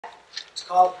It's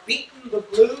called Beating the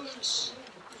Blues.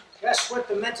 Just what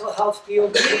the mental health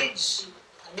field needs.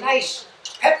 A nice,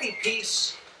 peppy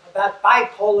piece about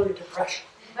bipolar depression.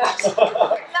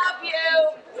 Love you.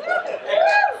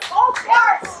 All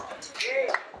parts.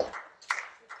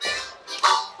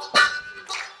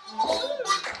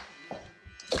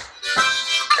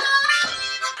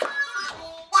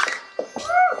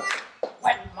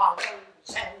 When my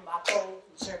roads and my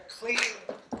goals are clear,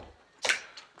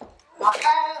 my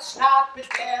past not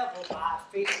bedevil my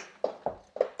feet.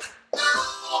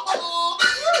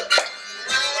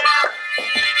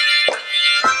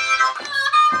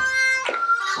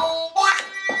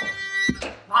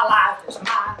 My life is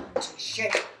mine to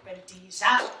shape and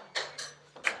design,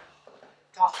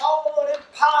 to hold and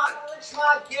polish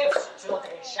my gifts till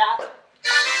they shine.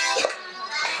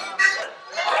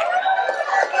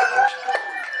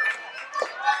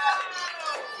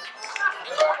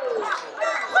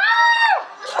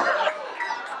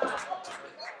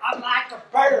 I'm like a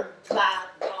bird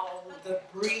gliding on the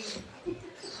breeze.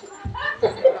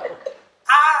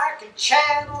 I can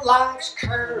channel life's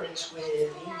currents with ease.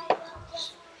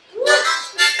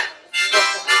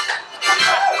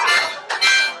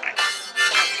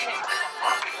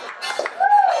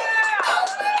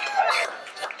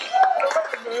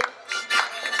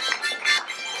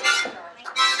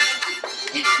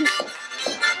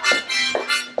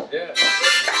 Yeah.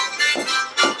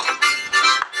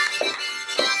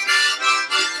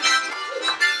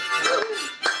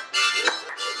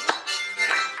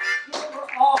 We're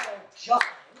all jumping,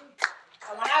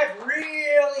 and when I've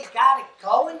really got it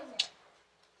going,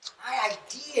 my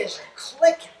ideas are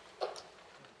clicking.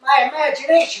 My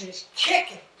imagination is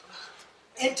kicking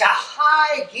into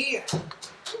high gear.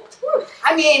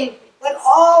 I mean, when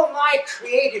all my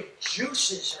creative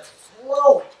juices are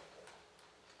flowing,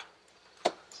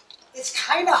 it's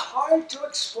kind of hard to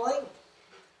explain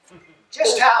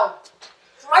just how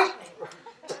frightening,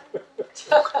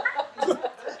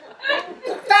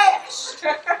 fast,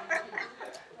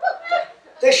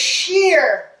 the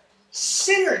sheer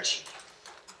synergy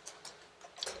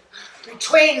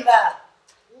between the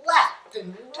left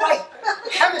and right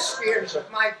hemispheres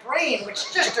of my brain,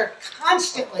 which just are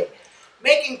constantly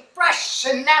making fresh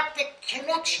synaptic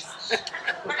connections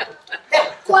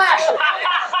that flash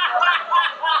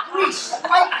grease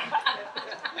lightning.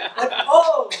 But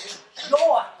oh,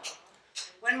 joy,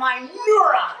 when my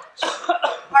neurons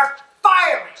are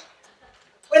firing,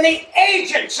 when the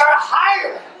agents are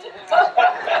hiring,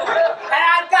 and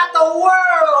I've got the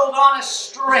world on a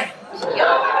string.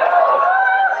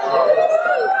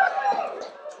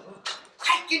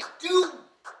 I can do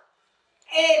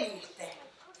anything.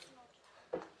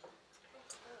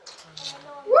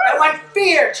 And when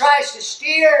fear tries to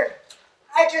steer,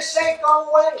 I just say, go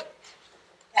away.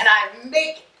 And I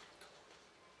make it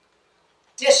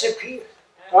disappear.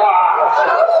 And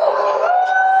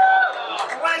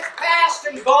when it's past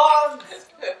and gone,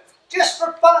 just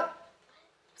for fun,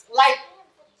 like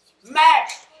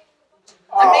magic,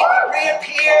 I make it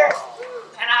reappear,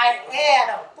 and I add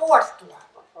a fourth one.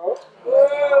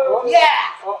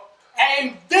 Yeah, an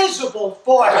invisible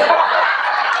fourth one.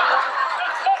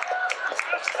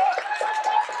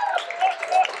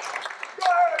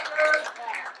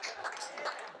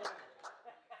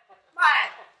 My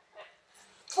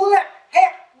flip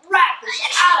hip rap is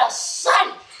out of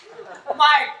sight.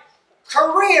 My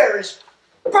career is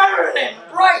burning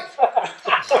bright.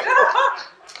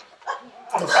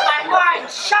 My mind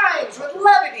shines with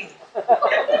levity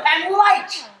and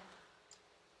light.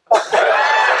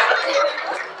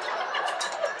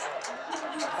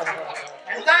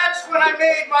 And that's when I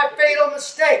made my fatal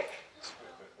mistake.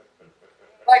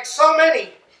 Like so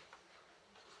many,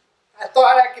 I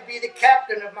thought I could be the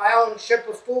captain of my own ship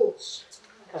of fools.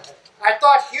 I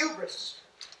thought hubris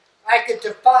I could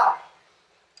defy.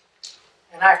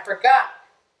 And I forgot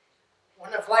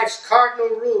one of life's cardinal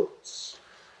rules.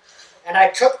 And I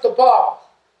took the ball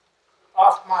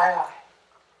off my eye.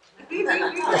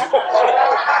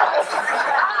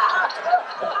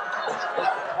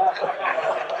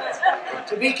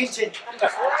 To be continued.